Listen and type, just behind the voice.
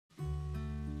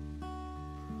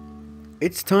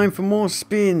It's time for more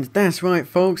spins. That's right,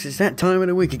 folks. It's that time of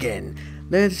the week again.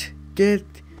 Let's get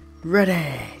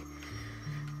ready.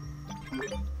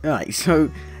 Alright,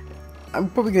 so I'm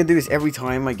probably going to do this every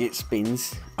time I get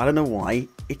spins. I don't know why.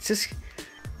 It's just...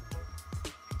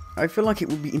 I feel like it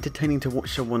would be entertaining to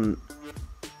watch someone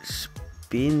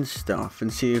spin stuff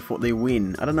and see if what they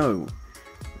win. I don't know.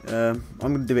 I'm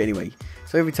going to do it anyway.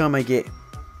 So every time I get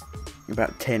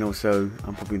about 10 or so,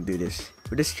 I'm probably going to do this.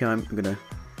 But this time, I'm going to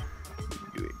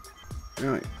do it.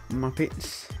 Alright,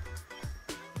 Muppets.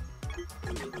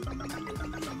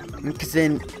 Because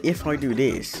then, if I do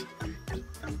this,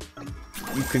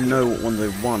 you can know what ones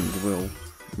I've won as well,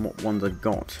 and what ones I've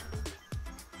got.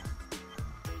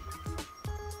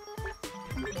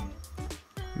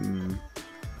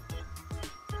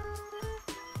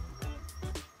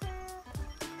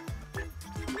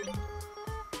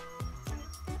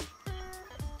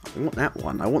 I want that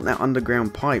one. I want that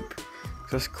underground pipe.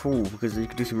 That's cool because you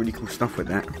can do some really cool stuff with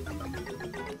that.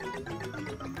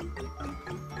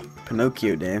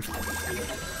 Pinocchio there.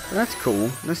 But that's cool.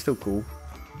 That's still cool.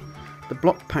 The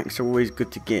block packs are always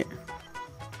good to get.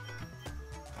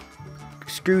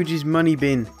 Scrooge's money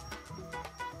bin.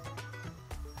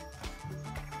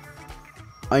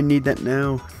 I need that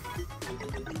now.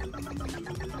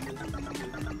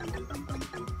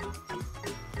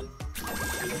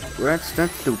 Well,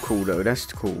 that's still cool though. That's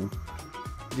cool.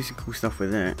 Do some cool stuff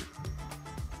with that.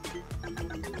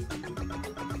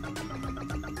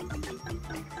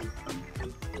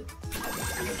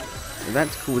 So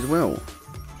that's cool as well.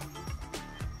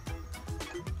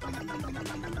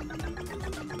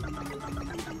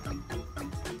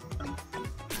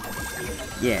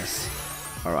 Yes.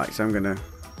 Alright, so I'm gonna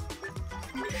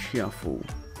shuffle.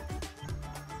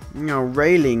 Now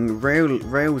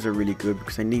rails are really good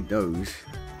because I need those.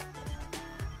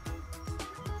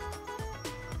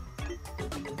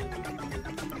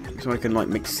 So I can like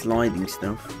make sliding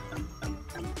stuff.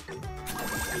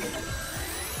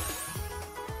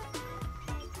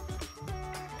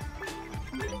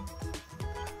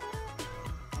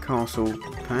 Castle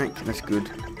pack, that's good.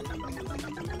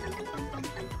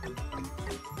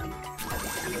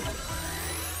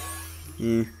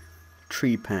 Yeah,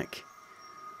 tree pack.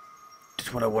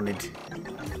 Just what I wanted.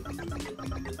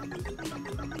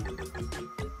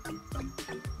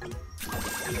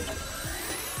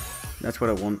 That's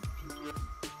what I want.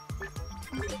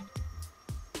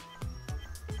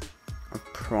 A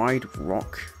Pride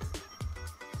Rock.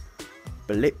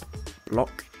 Blip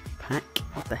block pack.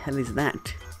 What the hell is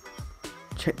that?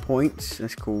 Checkpoints.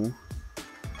 That's cool.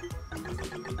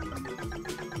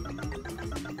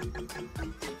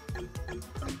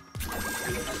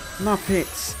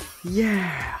 Muppets.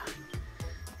 Yeah.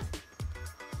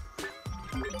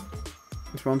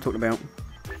 That's what I'm talking about.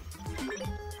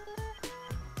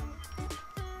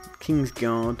 King's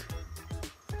Guard.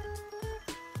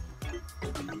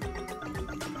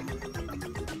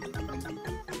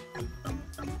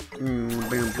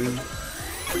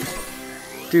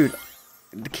 Dude,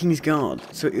 the King's Guard.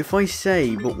 So if I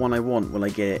say what one I want, will I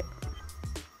get it?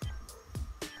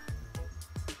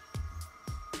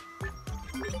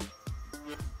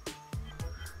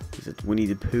 There's a Winnie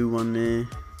the Pooh one there.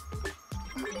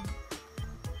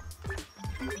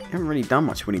 They haven't really done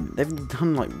much Winnie. They haven't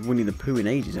done like Winnie the Pooh in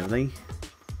ages, have they?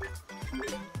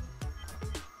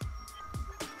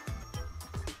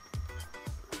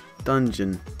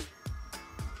 Dungeon.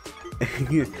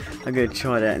 I'm gonna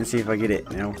try that and see if I get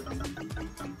it now.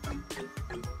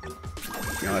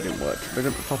 No, it didn't work. But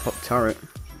a pop-up turret.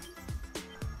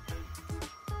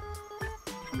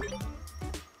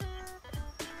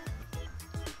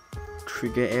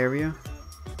 Trigger area.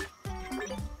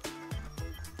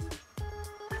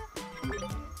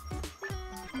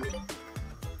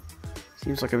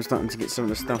 Seems like I'm starting to get some of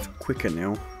the stuff quicker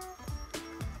now.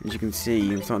 As you can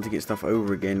see, I'm starting to get stuff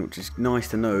over again, which is nice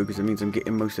to know because it means I'm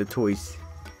getting most of the toys.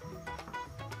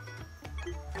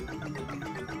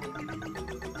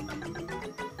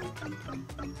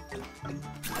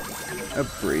 A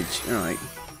bridge, alright.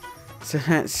 So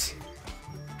that's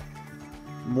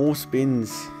more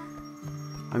spins.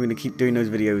 I'm going to keep doing those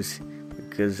videos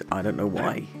because I don't know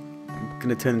why. I'm going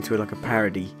to turn into like a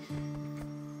parody.